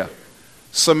Samaria.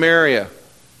 Samaria.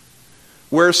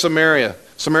 Where's Samaria?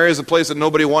 Samaria is a place that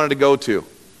nobody wanted to go to.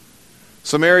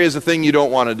 Samaria is the thing you don't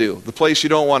want to do. The place you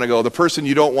don't want to go. The person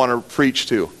you don't want to preach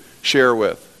to, share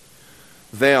with.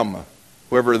 Them.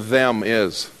 Whoever them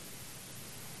is.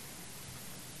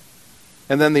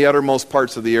 And then the uttermost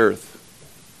parts of the earth.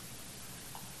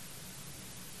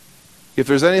 If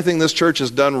there's anything this church has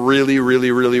done really,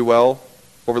 really, really well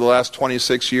over the last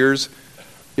 26 years,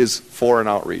 is foreign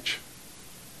outreach.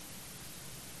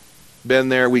 Been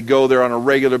there, we go there on a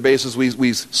regular basis,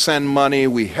 we send money,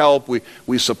 we help,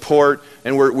 we support,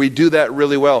 and we do that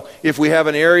really well. If we have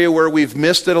an area where we've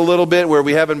missed it a little bit, where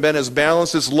we haven't been as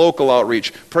balanced, it's local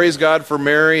outreach. Praise God for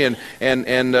Mary and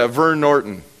Vern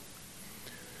Norton.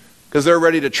 Because they're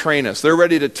ready to train us, they're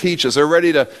ready to teach us, they're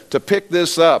ready to pick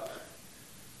this up.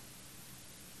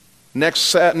 Next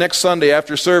Sunday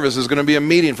after service is going to be a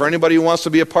meeting for anybody who wants to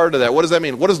be a part of that. What does that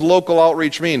mean? What does local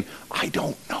outreach mean? I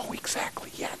don't know exactly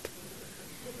yet.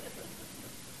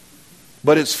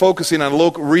 But it's focusing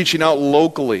on reaching out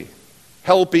locally,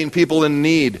 helping people in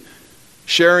need,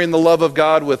 sharing the love of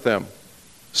God with them,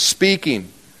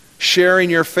 speaking, sharing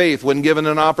your faith when given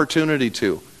an opportunity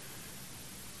to.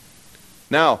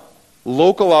 Now,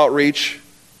 local outreach,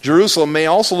 Jerusalem may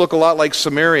also look a lot like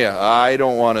Samaria. I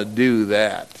don't want to do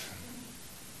that.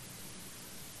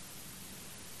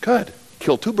 Good.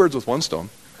 Kill two birds with one stone.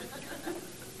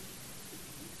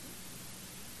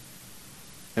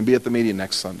 And be at the meeting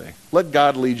next Sunday. Let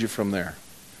God lead you from there.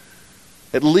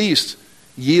 At least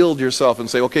yield yourself and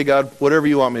say, okay, God, whatever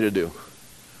you want me to do.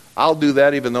 I'll do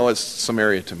that even though it's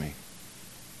Samaria to me.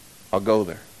 I'll go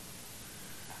there.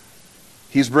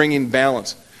 He's bringing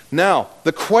balance. Now,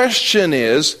 the question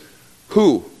is,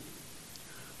 who?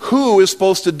 Who is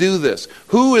supposed to do this?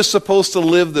 Who is supposed to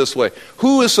live this way?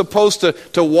 Who is supposed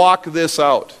to walk this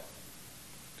out?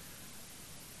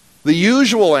 The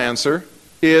usual answer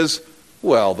is,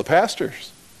 well, the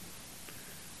pastors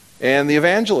and the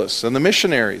evangelists and the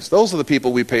missionaries. Those are the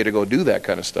people we pay to go do that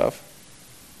kind of stuff.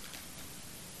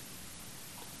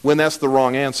 When that's the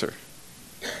wrong answer.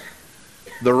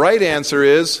 The right answer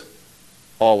is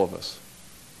all of us.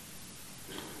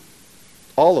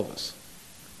 All of us.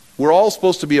 We're all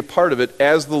supposed to be a part of it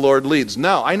as the Lord leads.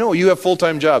 Now, I know you have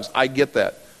full-time jobs. I get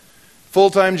that.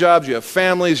 Full-time jobs, you have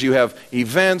families, you have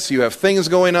events, you have things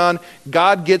going on.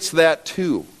 God gets that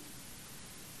too.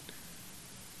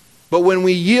 But when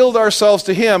we yield ourselves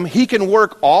to Him, He can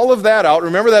work all of that out.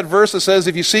 Remember that verse that says,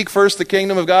 if you seek first the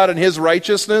kingdom of God and His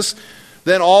righteousness,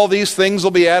 then all these things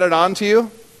will be added on to you?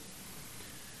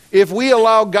 If we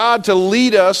allow God to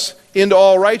lead us into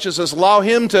all righteousness, allow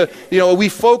Him to, we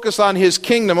focus on His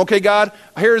kingdom. Okay, God,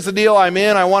 here's the deal. I'm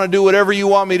in. I want to do whatever you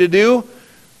want me to do.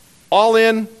 All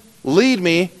in. Lead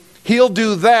me. He'll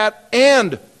do that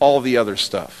and all the other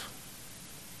stuff.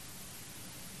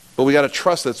 But we got to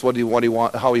trust that's what he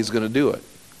want, how he's going to do it.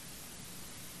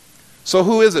 So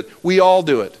who is it? We all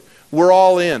do it. We're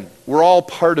all in. We're all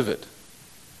part of it.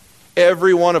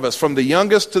 Every one of us, from the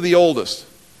youngest to the oldest,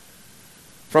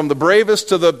 from the bravest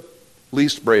to the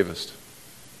least bravest,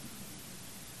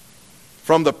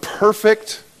 from the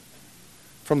perfect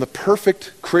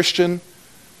Christian,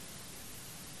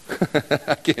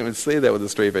 I can't even say that with a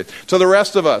straight face, to the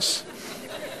rest of us.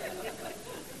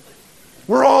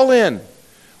 We're all in.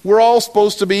 We're all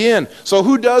supposed to be in. So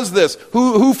who does this?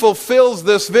 Who fulfills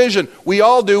this vision? We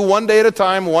all do, one day at a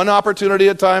time, one opportunity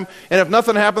at a time. And if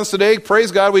nothing happens today,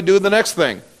 praise God, we do the next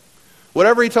thing.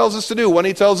 Whatever he tells us to do, when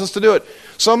he tells us to do it.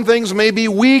 Some things may be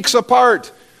weeks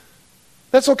apart.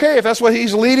 That's okay. If that's what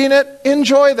he's leading it,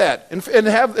 enjoy that. And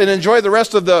enjoy the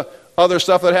rest of the other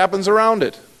stuff that happens around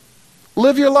it.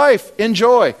 Live your life.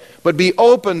 Enjoy. But be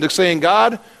open to saying,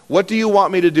 God, what do you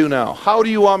want me to do now? How do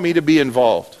you want me to be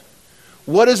involved?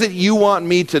 What is it you want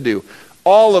me to do?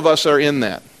 All of us are in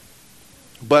that.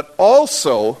 But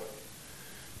also,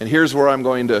 and here's where I'm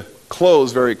going to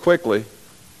close very quickly,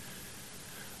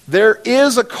 there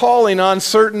is a calling on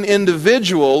certain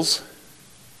individuals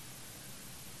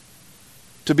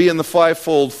to be in the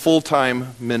fivefold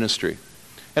full-time ministry.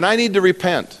 And I need to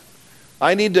repent.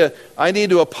 I need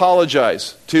to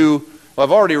apologize to, well,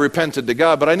 I've already repented to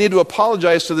God, but I need to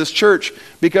apologize to this church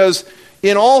because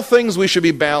in all things we should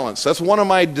be balanced. That's one of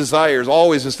my desires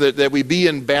always, is that we be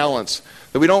in balance.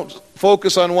 That we don't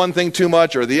focus on one thing too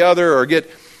much or the other, or get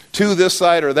to this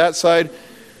side or that side.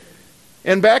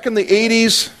 And back in the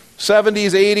 80s,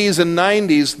 70s, 80s, and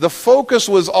 90s, the focus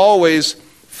was always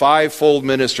fivefold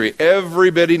ministry.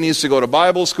 Everybody needs to go to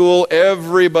Bible school.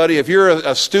 Everybody, if you're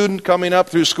a student coming up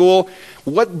through school,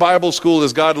 what Bible school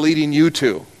is God leading you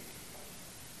to?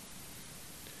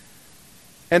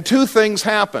 And two things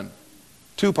happen.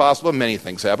 Two possible, many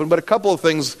things happen, but a couple of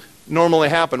things normally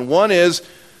happen. One is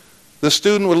the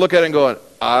student would look at it and go,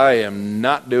 I am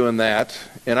not doing that,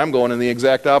 and I'm going in the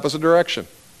exact opposite direction.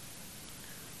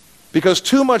 Because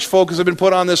too much focus had been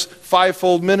put on this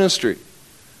fivefold ministry.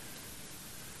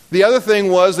 The other thing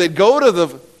was they'd go to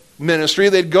the ministry,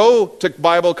 they'd go to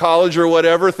Bible college or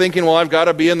whatever, thinking, well, I've got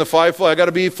to be in the fivefold, I've got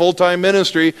to be full-time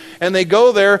ministry, and they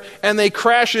go there and they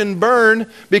crash and burn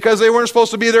because they weren't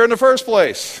supposed to be there in the first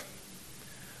place.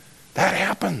 That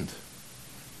happened.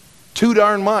 Too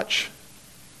darn much.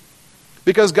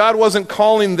 Because God wasn't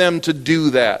calling them to do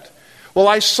that. Well,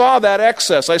 I saw that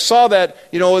excess. I saw that,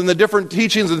 in the different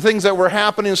teachings and things that were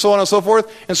happening and so on and so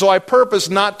forth. And so I purposed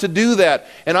not to do that.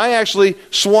 And I actually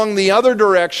swung the other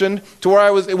direction to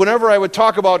where whenever I would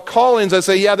talk about callings, I'd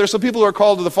say, yeah, there's some people who are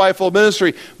called to the fivefold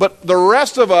ministry. But the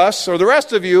rest of us, or the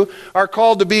rest of you, are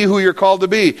called to be who you're called to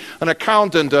be. An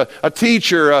accountant, a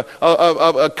teacher,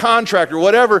 a contractor,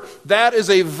 whatever. That is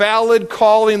a valid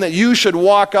calling that you should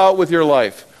walk out with your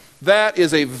life. That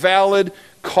is a valid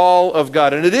call of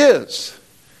God, and it is.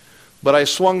 But I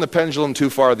swung the pendulum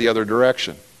too far the other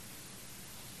direction.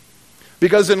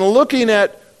 Because in looking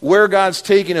at where God's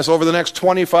taking us over the next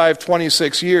 25,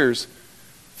 26 years,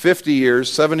 50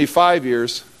 years, 75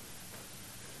 years,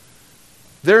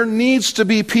 there needs to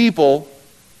be people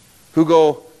who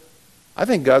go, I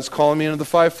think God's calling me into the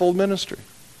fivefold ministry.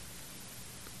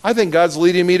 I think God's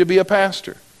leading me to be a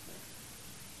pastor,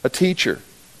 a teacher,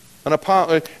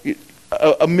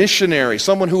 a missionary,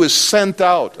 someone who is sent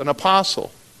out, an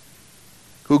apostle,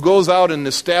 who goes out and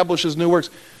establishes new works.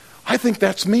 I think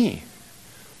that's me,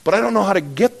 but I don't know how to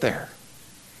get there.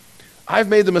 I've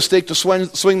made the mistake to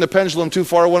swing the pendulum too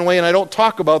far one way, and I don't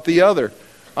talk about the other.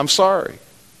 I'm sorry.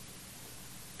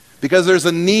 Because there's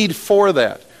a need for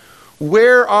that.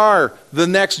 Where are the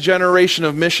next generation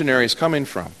of missionaries coming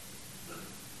from?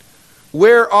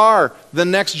 Where are the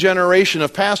next generation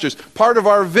of pastors? Part of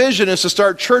our vision is to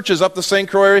start churches up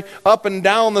and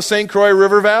down the St. Croix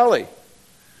River Valley.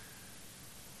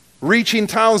 Reaching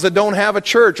towns that don't have a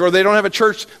church, or they don't have a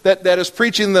church that is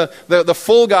preaching the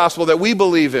full gospel that we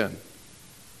believe in.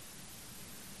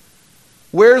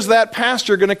 Where's that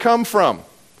pastor going to come from?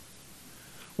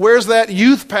 Where's that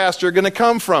youth pastor going to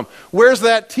come from? Where's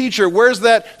that teacher? Where's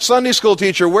that Sunday school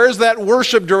teacher? Where's that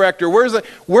worship director?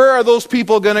 Where are those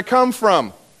people going to come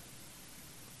from?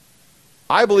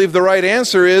 I believe the right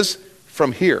answer is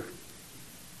from here.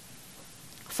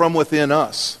 From within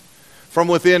us. From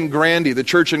within Grandy, the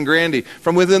church in Grandy.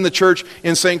 From within the church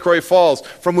in St. Croix Falls.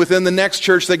 From within the next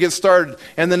church that gets started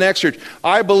and the next church.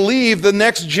 I believe the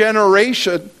next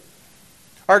generation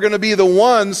are going to be the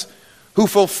ones who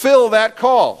fulfill that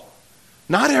call.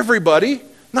 Not everybody.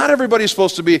 Not everybody's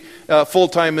supposed to be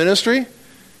full-time ministry.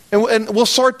 And we'll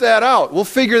sort that out. We'll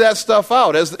figure that stuff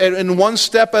out in one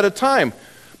step at a time.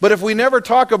 But if we never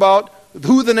talk about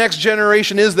who the next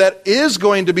generation is that is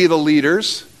going to be the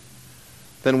leaders,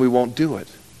 then we won't do it.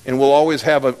 And we'll always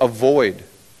have a void.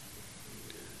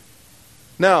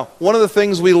 Now, one of the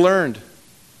things we learned,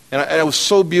 and it was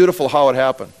so beautiful how it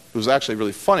happened. It was actually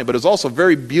really funny, but it was also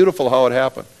very beautiful how it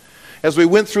happened. As we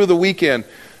went through the weekend,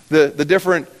 the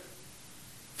different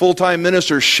full-time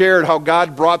ministers shared how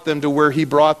God brought them to where He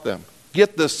brought them.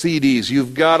 Get the CDs.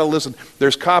 You've got to listen.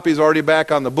 There's copies already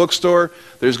back on the bookstore.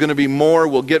 There's going to be more.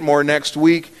 We'll get more next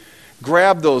week.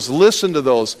 Grab those. Listen to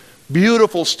those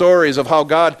beautiful stories of how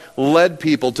God led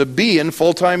people to be in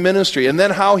full-time ministry and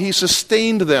then how He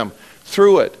sustained them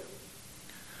through it.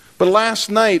 But last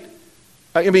night,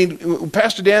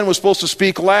 Pastor Dan was supposed to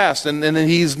speak last, and then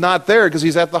he's not there because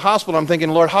he's at the hospital. I'm thinking,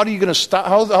 Lord, how are you going to stop?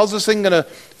 How's this thing going to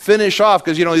finish off?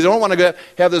 Because, you don't want to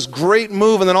have this great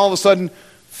move and then all of a sudden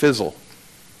fizzle.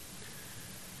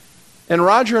 And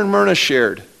Roger and Myrna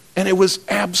shared, and it was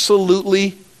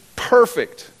absolutely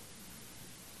perfect.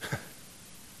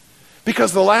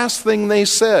 Because the last thing they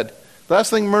said, the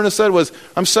last thing Myrna said was,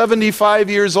 I'm 75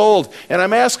 years old, and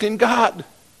I'm asking God,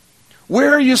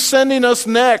 where are you sending us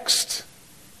next?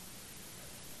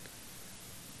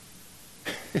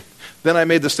 Then I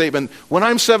made the statement, when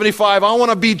I'm 75, I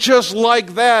want to be just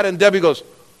like that. And Debbie goes,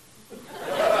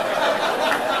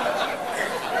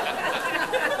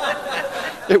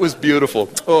 it was beautiful.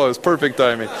 Oh, it was perfect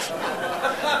timing.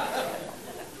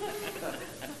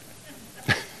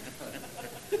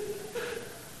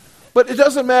 But it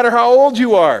doesn't matter how old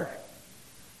you are.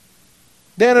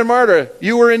 Dan and Marta,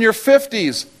 you were in your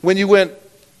 50s when you went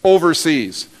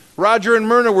overseas. Roger and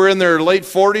Myrna were in their late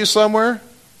 40s somewhere.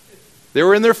 They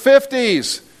were in their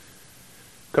 50s.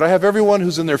 Could I have everyone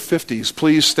who's in their 50s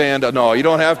please stand up? No, you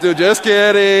don't have to. Just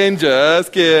kidding.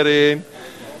 Just kidding.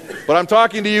 But I'm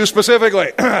talking to you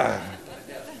specifically.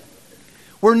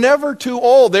 We're never too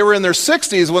old. They were in their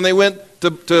 60s when they went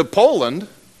to Poland.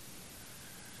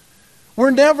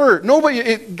 We're never,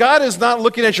 God is not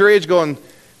looking at your age going,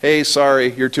 hey,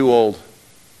 sorry, you're too old.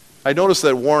 I noticed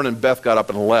that Warren and Beth got up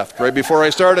and left right before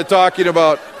I started talking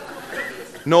about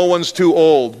no one's too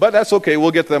old. But that's okay.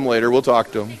 We'll get them later. We'll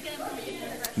talk to them.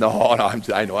 No,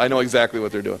 I know exactly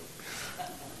what they're doing.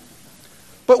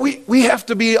 But we have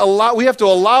to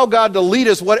allow God to lead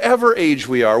us whatever age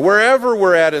we are, wherever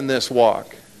we're at in this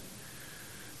walk.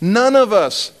 None of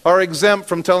us are exempt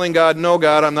from telling God, no,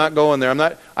 God, I'm not going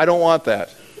there. I don't want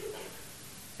that.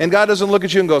 And God doesn't look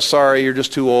at you and go, sorry, you're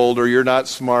just too old or you're not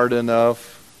smart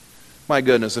enough. My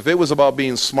goodness, if it was about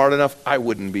being smart enough, I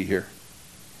wouldn't be here.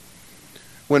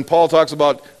 When Paul talks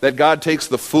about that God takes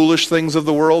the foolish things of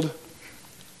the world,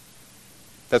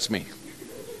 that's me.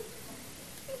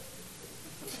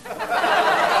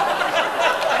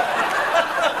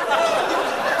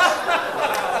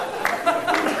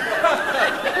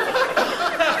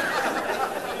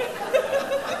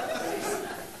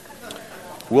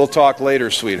 We'll talk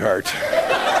later, sweetheart.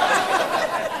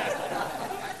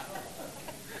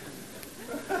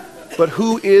 But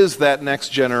who is that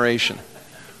next generation?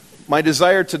 My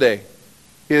desire today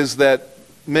is that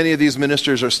many of these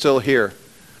ministers are still here.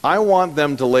 I want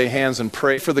them to lay hands and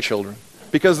pray for the children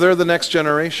because they're the next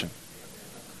generation.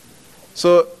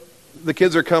 So the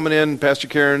kids are coming in. Pastor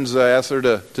Karen's asked her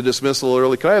to dismiss a little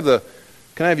early. Can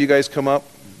I have you guys come up?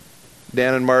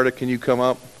 Dan and Marta, can you come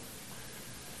up?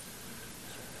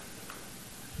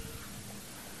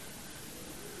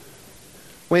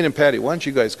 Wayne and Patty, why don't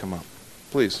you guys come up,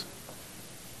 please?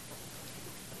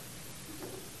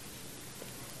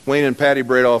 Wayne and Patty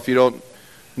Bradall, if you don't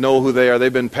know who they are,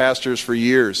 they've been pastors for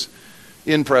years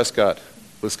in Prescott,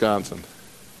 Wisconsin.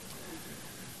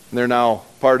 And they're now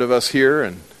part of us here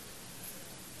and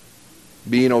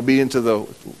being obedient to the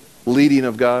leading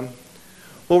of God.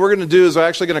 What we're going to do is we're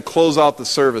actually going to close out the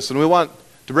service. And we want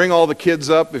to bring all the kids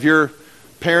up. If you're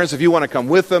parents, if you want to come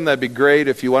with them, that'd be great.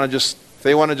 If they want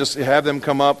to just have them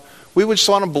come up, we would just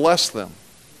want to bless them.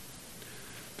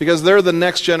 Because they're the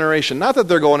next generation. Not that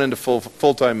they're going into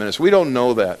full-time ministry. We don't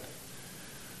know that.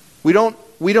 We don't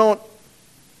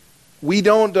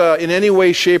in any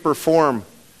way, shape, or form,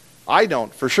 I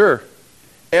don't, for sure,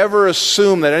 ever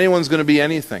assume that anyone's going to be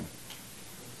anything.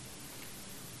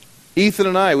 Ethan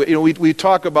and I, we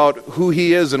talk about who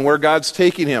he is and where God's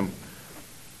taking him.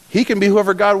 He can be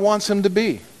whoever God wants him to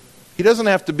be. He doesn't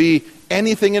have to be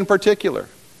anything in particular,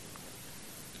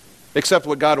 except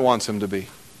what God wants him to be.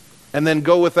 And then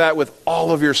go with that with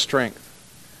all of your strength.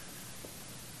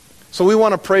 So we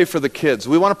want to pray for the kids.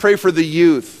 We want to pray for the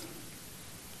youth.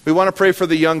 We want to pray for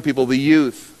the young people, the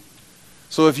youth.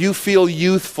 So if you feel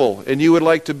youthful and you would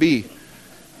like to be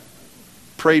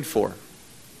prayed for,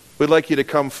 we'd like you to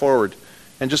come forward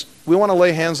and just, we want to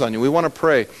lay hands on you. We want to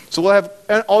pray. So we'll have,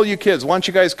 and all you kids, why don't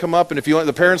you guys come up, and if you want,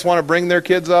 the parents want to bring their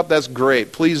kids up, that's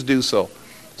great. Please do so.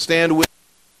 Stand with.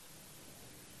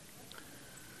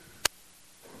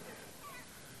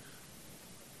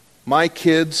 My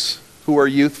kids who are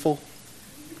youthful,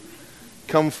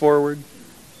 come forward.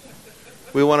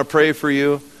 We want to pray for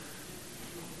you.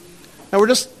 And we're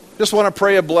just want to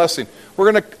pray a blessing.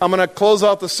 I'm going to close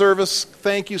out the service.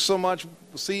 Thank you so much.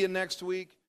 We'll see you next week.